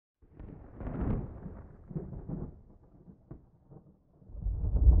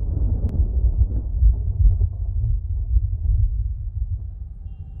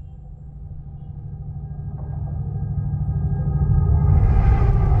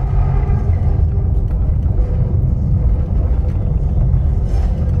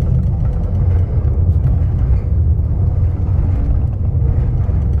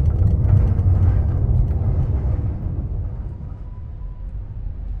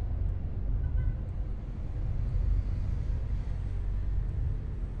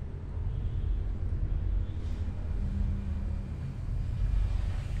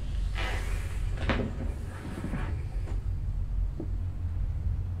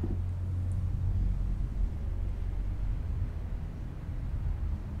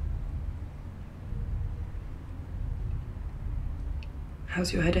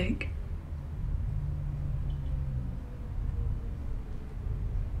How's your headache?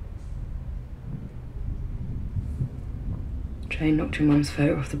 Jane knocked your mum's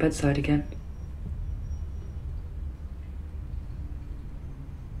photo off the bedside again.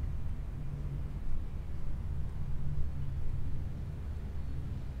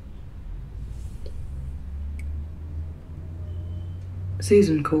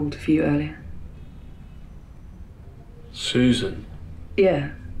 Susan called for you earlier. Susan?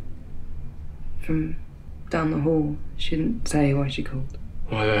 Yeah. From down the hall. She didn't say why she called.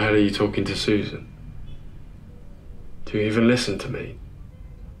 Why the hell are you talking to Susan? Do you even listen to me?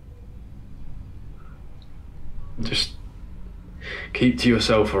 Just keep to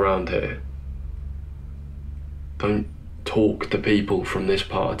yourself around here. Don't talk to people from this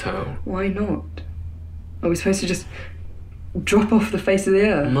part of town. Why not? Are we supposed to just drop off the face of the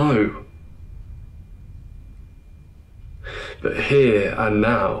earth? No. But here and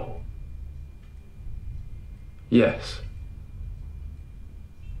now, yes.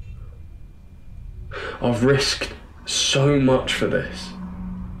 I've risked so much for this.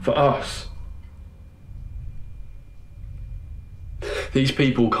 For us. These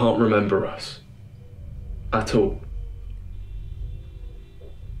people can't remember us. At all.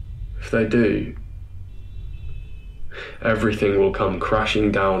 If they do, everything will come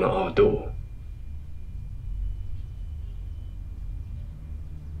crashing down at our door.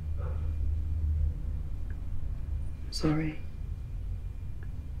 Sorry.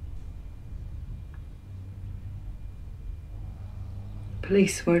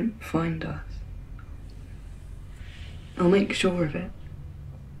 Police won't find us. I'll make sure of it.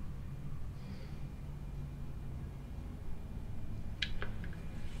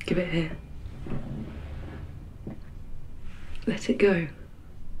 Give it here. Let it go.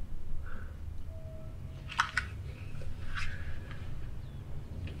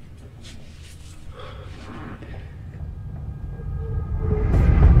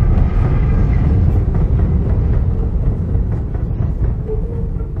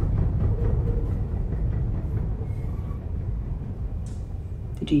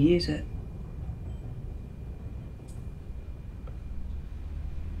 Did you use it?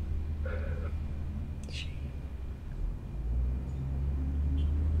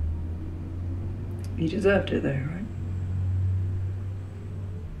 You deserved it though, right?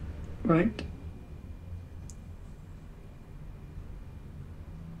 Right?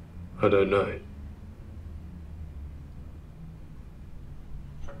 I don't know.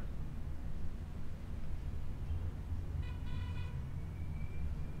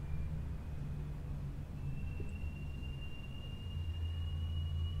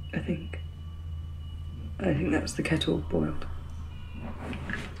 I think that's the kettle boiled.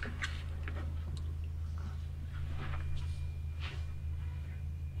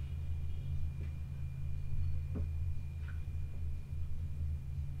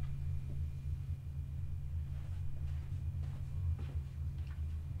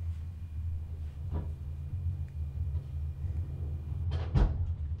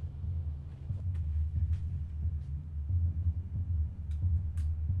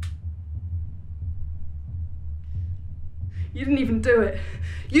 You didn't even do it.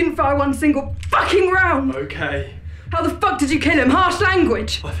 You didn't fire one single fucking round! Okay. How the fuck did you kill him? Harsh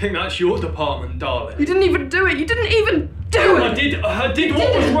language! I think that's your department, darling. You didn't even do it! You didn't even do it! I did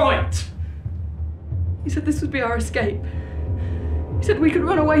what was right! You said this would be our escape. You said we could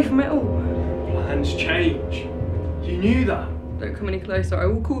run away from it all. Plans change. You knew that. Don't come any closer. I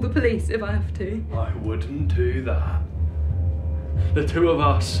will call the police if I have to. I wouldn't do that. The two of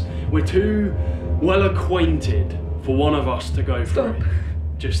us, we're too well acquainted for one of us to go for it.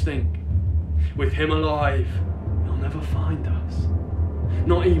 Just think, with him alive, he'll never find us.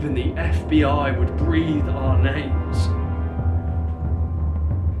 Not even the FBI would breathe our names.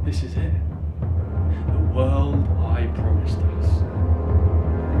 This is it. The world I promised us.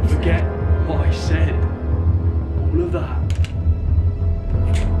 Forget what I said. All of that.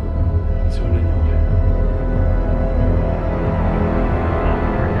 It's all in your head.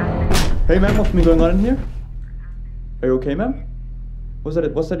 Hey ma'am, what's been going on in here? Are you okay, ma'am? What's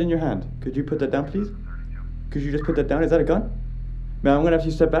that in your hand? Could you put that down, please? Could you just put that down? Is that a gun? Ma'am, I'm gonna have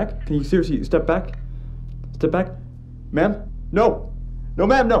you step back. Can you seriously step back? Step back. Ma'am? No! No,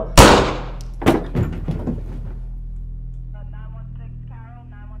 ma'am, no! 916 Carol,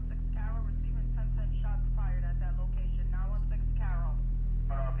 916 Carol, receiving 10 shots fired at that location. 916 Carol.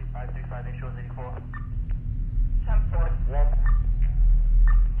 565, make sure it's 84. 10-4.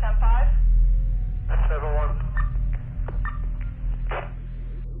 10-5. 7-1.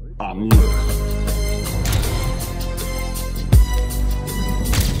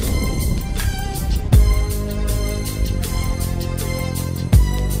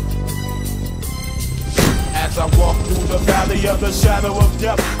 I walk through the valley of the shadow of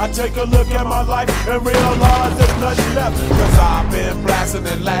death, I take a look at my life and realize there's nothing left. Cause I've been blasting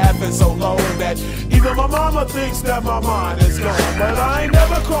and laughing so long that even my mama thinks that my mind is gone. But I ain't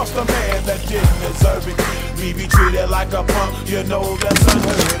never crossed a man that didn't deserve it. Me be treated like a punk, you know that's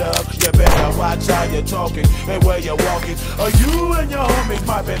unheard of. You better watch how you're talking and where you're walking, or you and your homies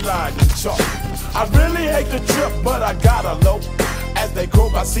might be lying to chalk. I really hate the trip, but I gotta low. As they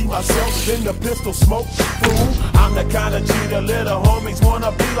croak, I see myself in the pistol smoke. Fool, I'm the kind of G the little homies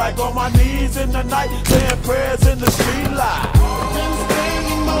wanna be like, on my knees in the night, saying prayers in the street light. Been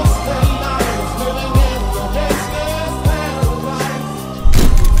spending most of